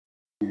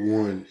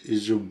One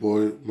is your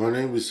boy. My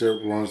name is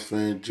Rant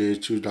Fan J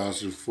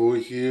 2004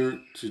 here.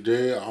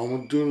 Today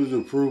I'm doing the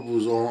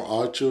approvals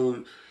on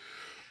Archer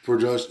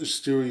Production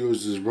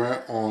Studios'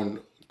 rant on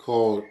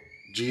called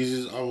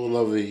Jesus I Will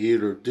Love a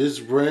Hater. This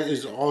rant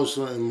is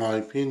also in my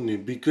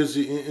opinion because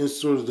it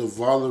inserts the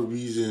valid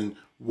reason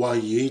why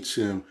he hates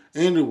him.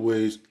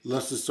 Anyways,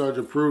 let's start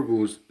the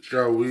approvals,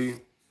 shall we?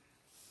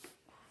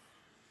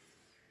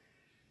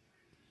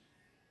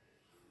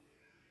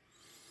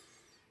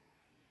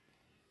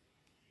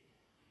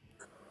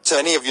 To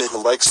any of you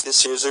who likes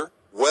this user,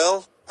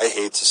 well, I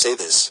hate to say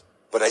this,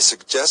 but I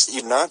suggest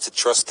you not to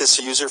trust this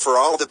user for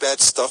all the bad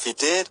stuff he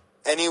did.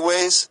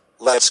 Anyways,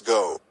 let's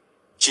go.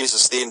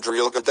 Jesus the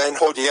Andreal Gadan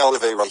Hodi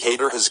Oliveira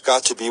hater has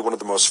got to be one of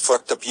the most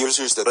fucked up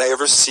users that I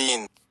ever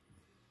seen.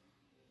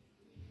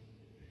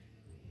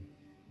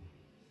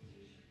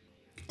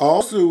 I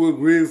also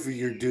agree with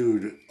you,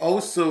 dude.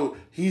 Also,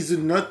 he's a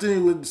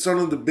nothing with son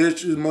of the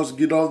bitch who must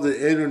get off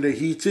the internet.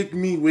 He took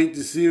me way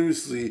too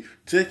seriously.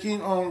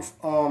 Taking on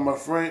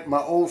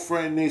my old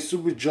friend named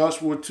Super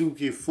Joshua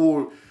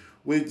 2K4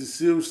 way too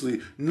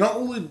seriously. Not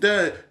only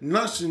that,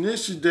 not to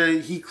mention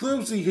that he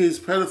claims that he is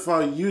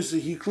pedophile user.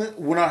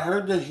 When I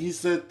heard that he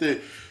said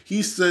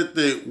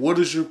that what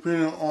is your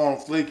opinion on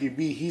Flaky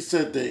B? He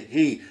said that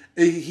hey,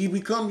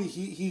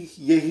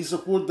 he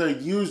support that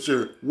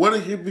user. What a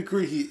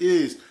hypocrite he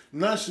is.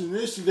 Not to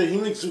mention that he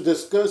makes some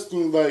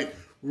disgusting like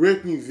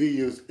raping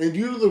videos, and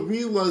you don't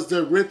realize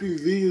that raping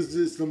videos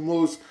is the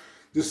most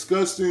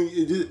disgusting.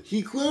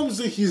 He claims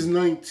that he's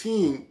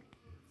 19,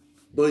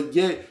 but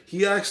yet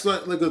he acts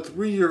like a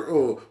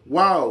 3-year-old.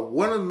 Wow,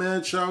 what a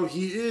man child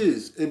he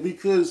is. And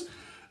because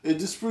at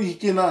this point he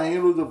cannot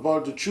handle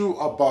the truth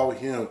about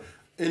him.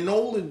 And not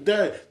only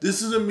that,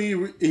 this isn't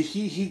me.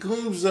 He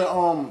claims that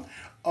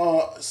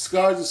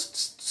Scott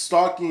is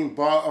stalking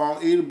by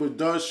Ada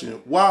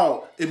production.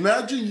 Wow,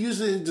 imagine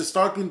using the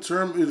stalking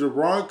term in the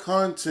wrong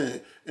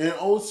content. And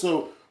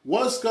also,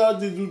 what Scott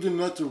did do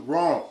nothing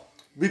wrong.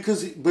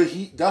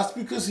 That's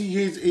because he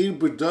hates Ada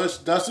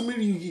production. That's the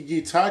minute you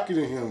get talking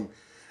to him.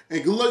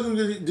 And good luck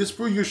with this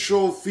for your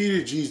show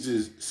feed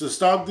Jesus. So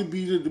stop the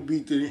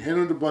beat the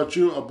handle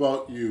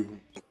about you.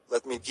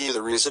 Let me give you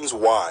the reasons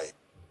why.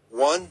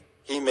 1.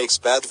 He makes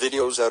bad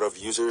videos out of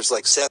users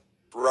like Seth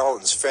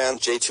Rollins fan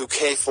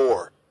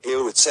J2K4,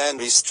 Ew it's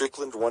Sandy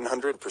Strickland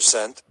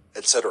 100%,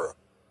 etc.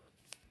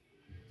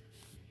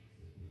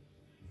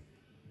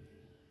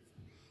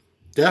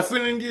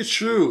 Definitely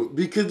true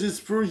because it's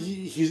for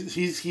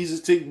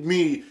he's to take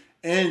me,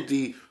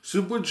 Andy,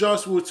 Super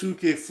Joshua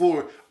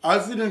 2K4,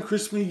 Ivan and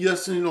Crispy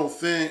Yesterday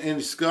fan,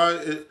 and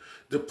Sky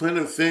the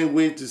Planet fan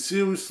way to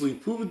seriously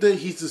prove that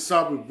he's a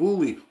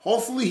cyberbully.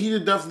 Hopefully he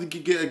definitely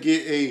could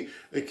get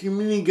a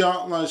community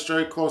guideline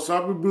strike called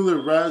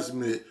cyberbully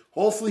harassment.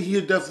 Hopefully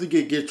he'll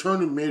definitely get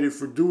terminated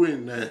for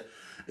doing that.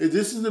 And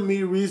this is the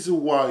main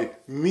reason why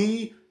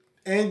me,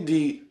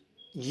 Andy,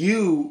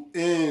 you,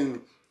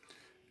 and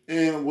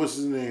what's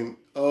his name?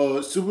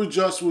 Super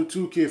Joshua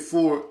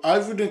 2K4,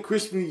 Ivan and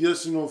Crispy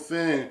Yesterday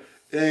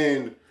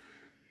fan,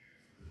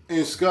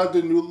 and Scott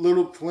the new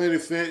Little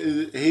Planet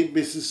fan hate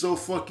base is so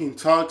fucking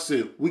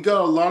toxic. We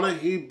got a lot of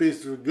hate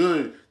base for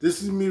good.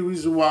 This is me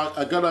reason why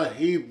I got a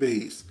hate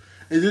base.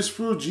 And this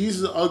proves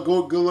Jesus I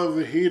go good love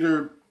a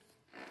hater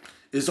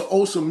is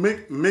also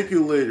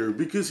manipulator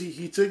because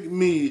he take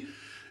me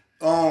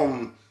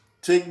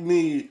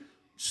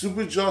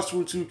Super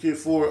Joshua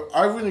 2K4,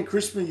 Ivan and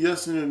Crispin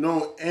yesterday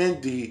no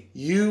Andy,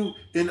 you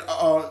and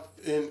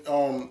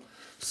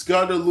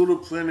Scott the Little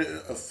Planet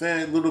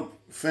little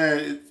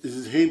fan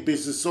his hate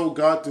base is so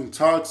goddamn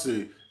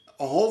toxic.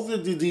 I hope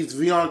that these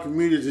VR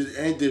communities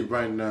ended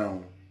right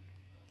now.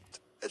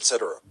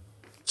 Etc.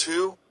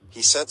 2.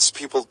 He sends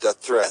people death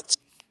threats.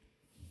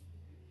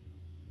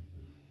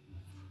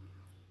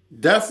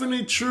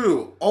 Definitely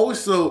true.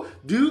 Also,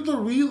 do you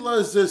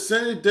realize that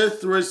sending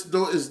death threats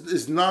though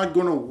is not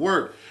gonna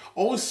work?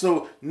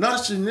 Also,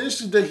 not to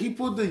mention that he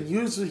put the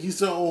user, he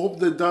said, I hope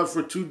they die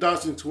for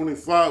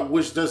 2025,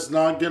 which that's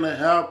not gonna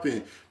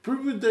happen.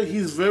 Proving that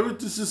he's very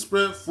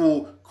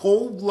disrespectful,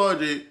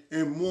 cold-blooded,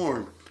 and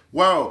more.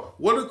 Wow,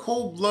 what a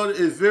cold-blooded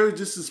and very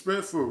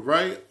disrespectful,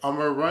 right? Am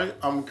I right?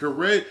 I'm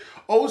correct.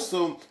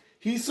 Also,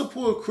 he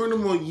support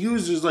criminal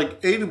users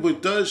like Ada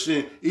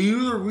Production. And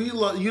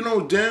you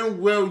know damn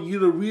well you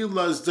don't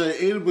realize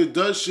that Ada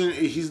Production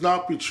he's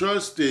not be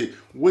trusted.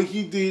 What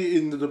he did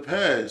in the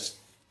past,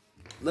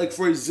 like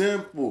for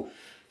example,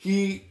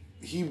 he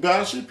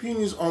bashed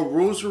opinions on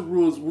rules or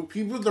rules with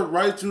people the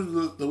right to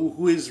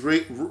who is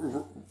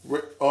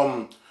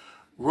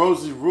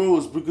Rosie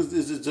rules because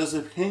it's just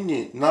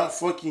opinion, not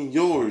fucking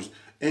yours.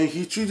 And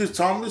he treated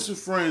Thomas and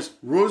Friends,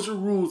 Rosa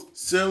Rules,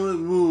 Sailor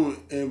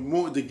Moon, and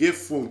more the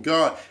gift from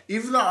God.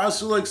 Even though I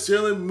still like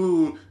Sailor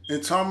Moon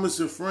and Thomas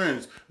and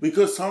Friends,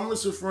 because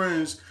Thomas and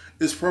Friends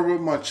is probably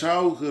my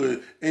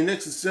childhood. And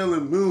next to Sailor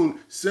Moon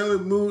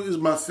is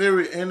my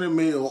favorite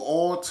anime of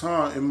all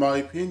time, in my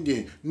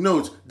opinion.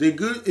 Note, they're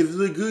good if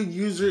you're a good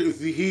user,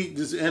 if you hate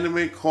this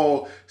anime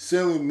called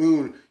Sailor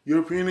Moon,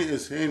 Your opinion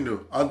is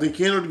handled. I think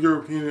handle your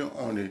opinion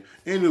on it.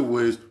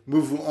 Anyways,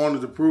 moving on to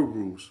the Pro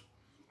Rules.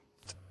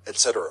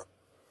 etc.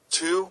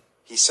 2.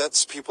 He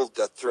sends people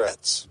death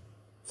threats.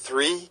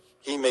 3.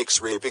 He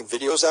makes raping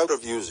videos out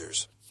of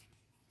users.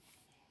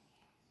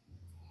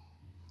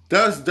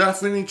 That's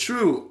definitely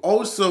true.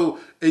 Also,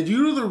 and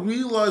you need to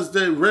realize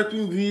that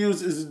raping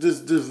videos is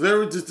just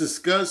very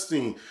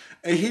disgusting.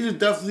 And he is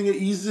definitely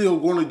easily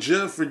going to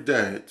jail for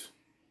that.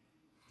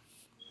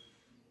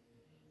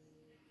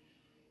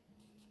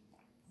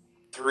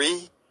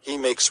 3. He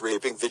makes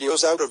raping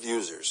videos out of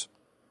users.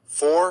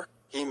 4.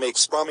 He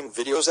makes bombing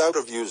videos out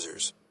of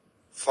users.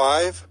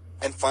 5.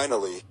 And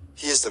finally,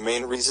 he is the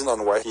main reason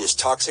on why he is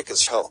toxic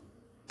as hell.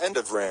 End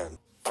of rant.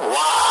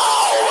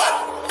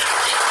 Wow!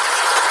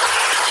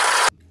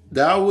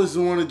 That was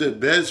one of the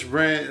best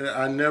rant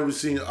I never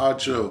seen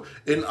Acho.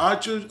 In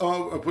Acho's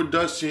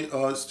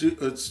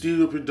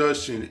studio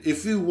production,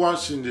 if you're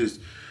watching this,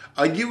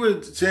 I give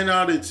it a 10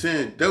 out of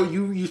 10. That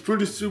you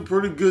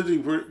pretty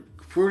good,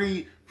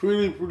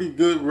 pretty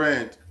good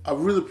rant.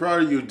 I'm really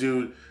proud of you,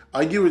 dude.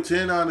 I give it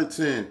 10 out of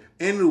 10.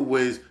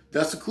 Anyways,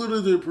 that's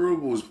included the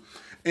approvals.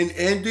 And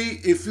Andy,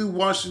 if you're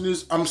watching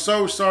this, I'm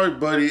so sorry,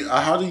 buddy.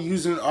 I had to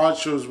use an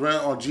Acho's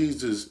rant on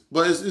Jesus,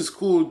 but it's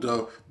cool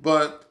though.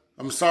 But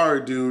I'm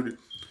sorry, dude.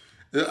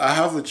 I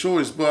have a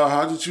choice, but I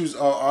had to choose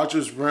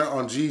Acho's rant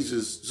on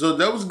Jesus. So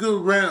that was a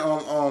good rant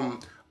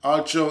on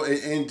Acho and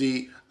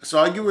Andy. So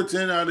I give it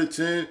 10 out of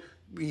 10.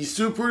 You're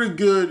still pretty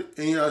good,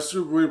 and I'm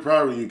still really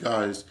proud of you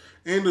guys.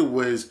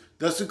 Anyways,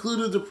 that's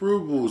included the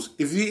approvals.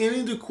 If you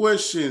any the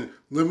question,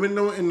 let me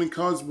know in the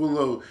comments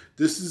below.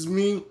 This is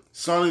me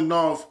signing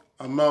off.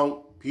 I'm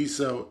out. Peace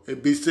out.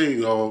 And be safe,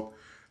 y'all.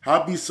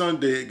 Happy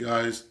Sunday,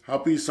 guys.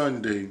 Happy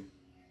Sunday.